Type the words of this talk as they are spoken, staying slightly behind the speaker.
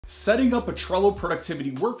Setting up a Trello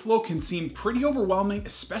productivity workflow can seem pretty overwhelming,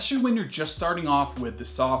 especially when you're just starting off with the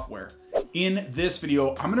software. In this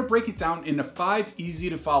video, I'm gonna break it down into 5 easy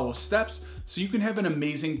to follow steps so you can have an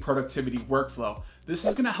amazing productivity workflow. This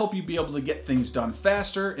is gonna help you be able to get things done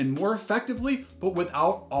faster and more effectively, but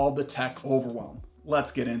without all the tech overwhelm.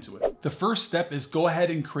 Let's get into it. The first step is go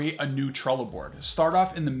ahead and create a new Trello board. Start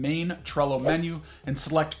off in the main Trello menu and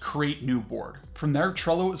select Create New Board. From there,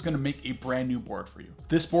 Trello is gonna make a brand new board for you.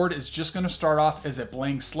 This board is just gonna start off as a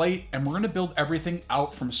blank slate, and we're gonna build everything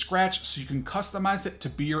out from scratch so you can customize it to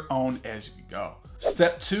be your own as you go.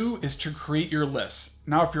 Step 2 is to create your lists.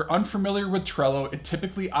 Now, if you're unfamiliar with Trello, it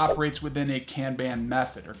typically operates within a Kanban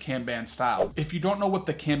method or Kanban style. If you don't know what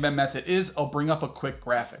the Kanban method is, I'll bring up a quick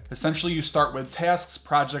graphic. Essentially, you start with tasks,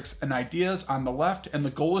 projects, and ideas on the left, and the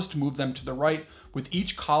goal is to move them to the right, with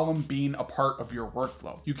each column being a part of your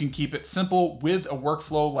workflow. You can keep it simple with a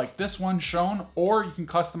workflow like this one shown, or you can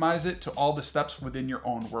customize it to all the steps within your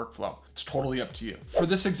own workflow. It's totally up to you. For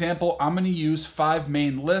this example, I'm gonna use 5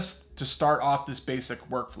 main lists to start off this basic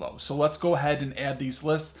workflow. So let's go ahead and add these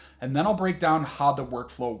lists, and then I'll break down how the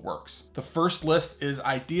workflow works. The first list is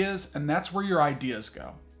ideas, and that's where your ideas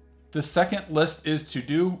go. The second list is to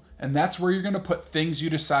do, and that's where you're gonna put things you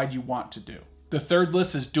decide you want to do. The third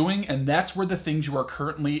list is doing, and that's where the things you are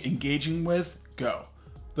currently engaging with go.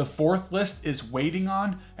 The fourth list is waiting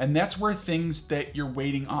on, and that's where things that you're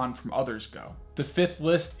waiting on from others go. The fifth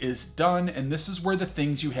list is done, and this is where the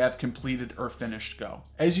things you have completed or finished go.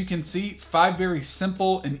 As you can see, 5 very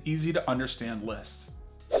simple and easy to understand lists.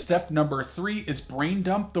 Step number 3 is brain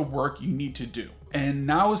dump the work you need to do. And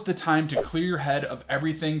now is the time to clear your head of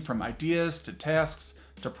everything from ideas to tasks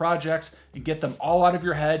to projects and get them all out of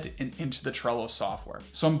your head and into the Trello software.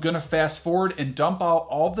 So I'm gonna fast forward and dump out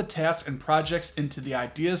all the tasks and projects into the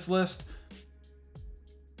ideas list.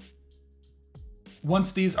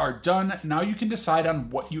 Once these are done, now you can decide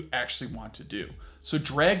on what you actually want to do. So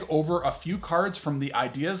drag over a few cards from the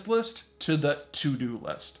ideas list to the to-do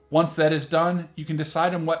list. Once that is done, you can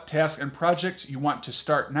decide on what tasks and projects you want to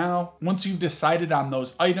start now. Once you've decided on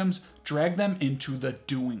those items, drag them into the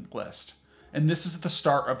doing list. And this is the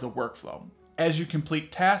start of the workflow. As you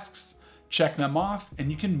complete tasks, check them off,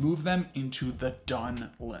 and you can move them into the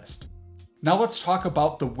done list. Now let's talk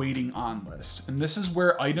about the waiting on list. And this is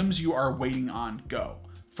where items you are waiting on go.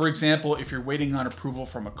 For example, if you're waiting on approval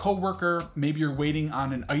from a coworker, maybe you're waiting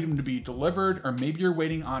on an item to be delivered, or maybe you're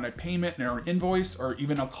waiting on a payment or an invoice, or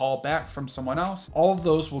even a call back from someone else, all of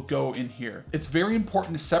those will go in here. It's very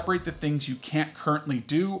important to separate the things you can't currently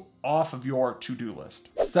do off of your to-do list.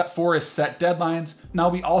 Step 4 is set deadlines. Now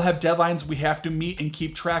we all have deadlines we have to meet and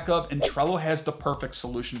keep track of, and Trello has the perfect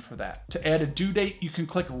solution for that. To add a due date, you can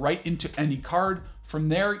click right into any card. From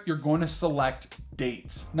there, you're going to select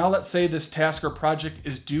dates. Now let's say this task or project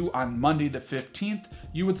is due on Monday the 15th.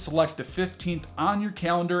 You would select the 15th on your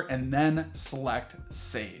calendar and then select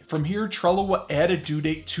save. From here, Trello will add a due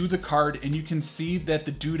date to the card, and you can see that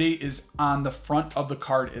the due date is on the front of the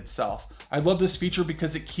card itself. I love this feature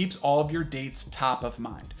because it keeps all of your dates top of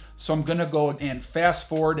mind. So I'm gonna go and fast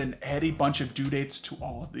forward and add a bunch of due dates to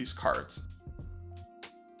all of these cards.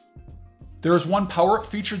 There is one power-up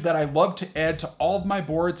feature that I love to add to all of my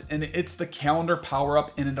boards, and it's the calendar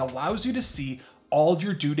power-up, and it allows you to see all of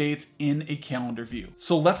your due dates in a calendar view.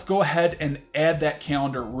 So let's go ahead and add that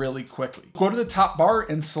calendar really quickly. Go to the top bar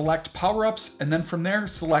and select power-ups, and then from there,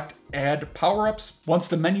 select add power-ups. Once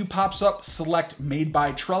the menu pops up, select made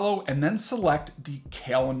by Trello, and then select the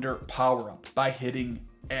calendar power-up by hitting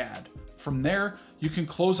add. From there, you can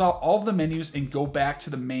close out all of the menus and go back to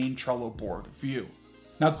the main Trello board view.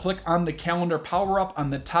 Now click on the calendar power-up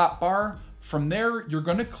on the top bar. From there, you're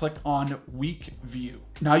gonna click on week view.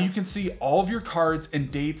 Now you can see all of your cards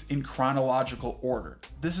and dates in chronological order.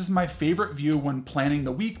 This is my favorite view when planning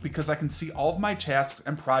the week because I can see all of my tasks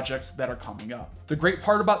and projects that are coming up. The great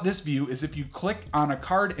part about this view is if you click on a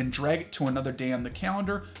card and drag it to another day on the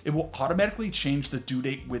calendar, it will automatically change the due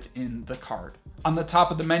date within the card. On the top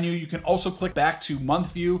of the menu, you can also click back to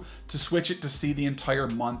month view to switch it to see the entire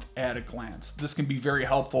month at a glance. This can be very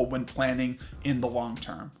helpful when planning in the long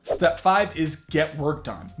term. Step 5 is get work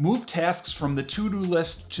done. Move tasks from the to-do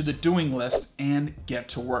list to the doing list and get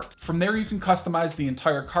to work. From there, you can customize the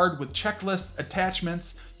entire card with checklists,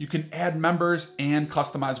 attachments. You can add members and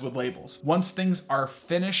customize with labels. Once things are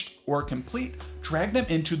finished or complete, drag them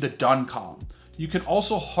into the done column. You can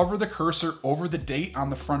also hover the cursor over the date on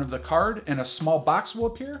the front of the card and a small box will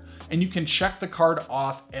appear, and you can check the card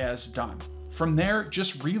off as done. From there,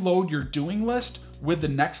 just reload your doing list with the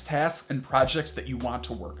next tasks and projects that you want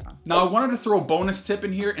to work on. Now, I wanted to throw a bonus tip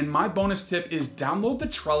in here, and my bonus tip is download the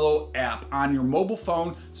Trello app on your mobile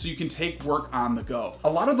phone so you can take work on the go. A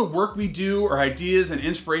lot of the work we do or ideas and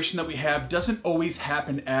inspiration that we have doesn't always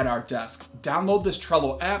happen at our desk. Download this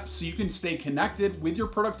Trello app so you can stay connected with your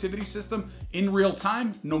productivity system in real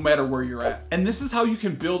time, no matter where you're at. And this is how you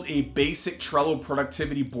can build a basic Trello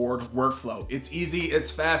productivity board workflow. It's easy,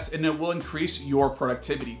 it's fast, and it will increase your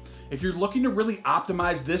productivity. If you're looking to really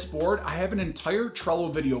optimize this board, I have an entire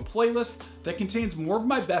Trello video playlist that contains more of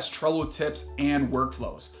my best Trello tips and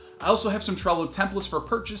workflows. I also have some Trello templates for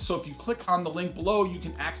purchase, so if you click on the link below, you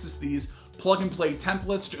can access these plug and play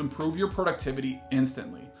templates to improve your productivity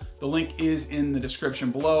instantly. The link is in the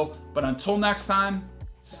description below, but until next time,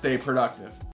 stay productive.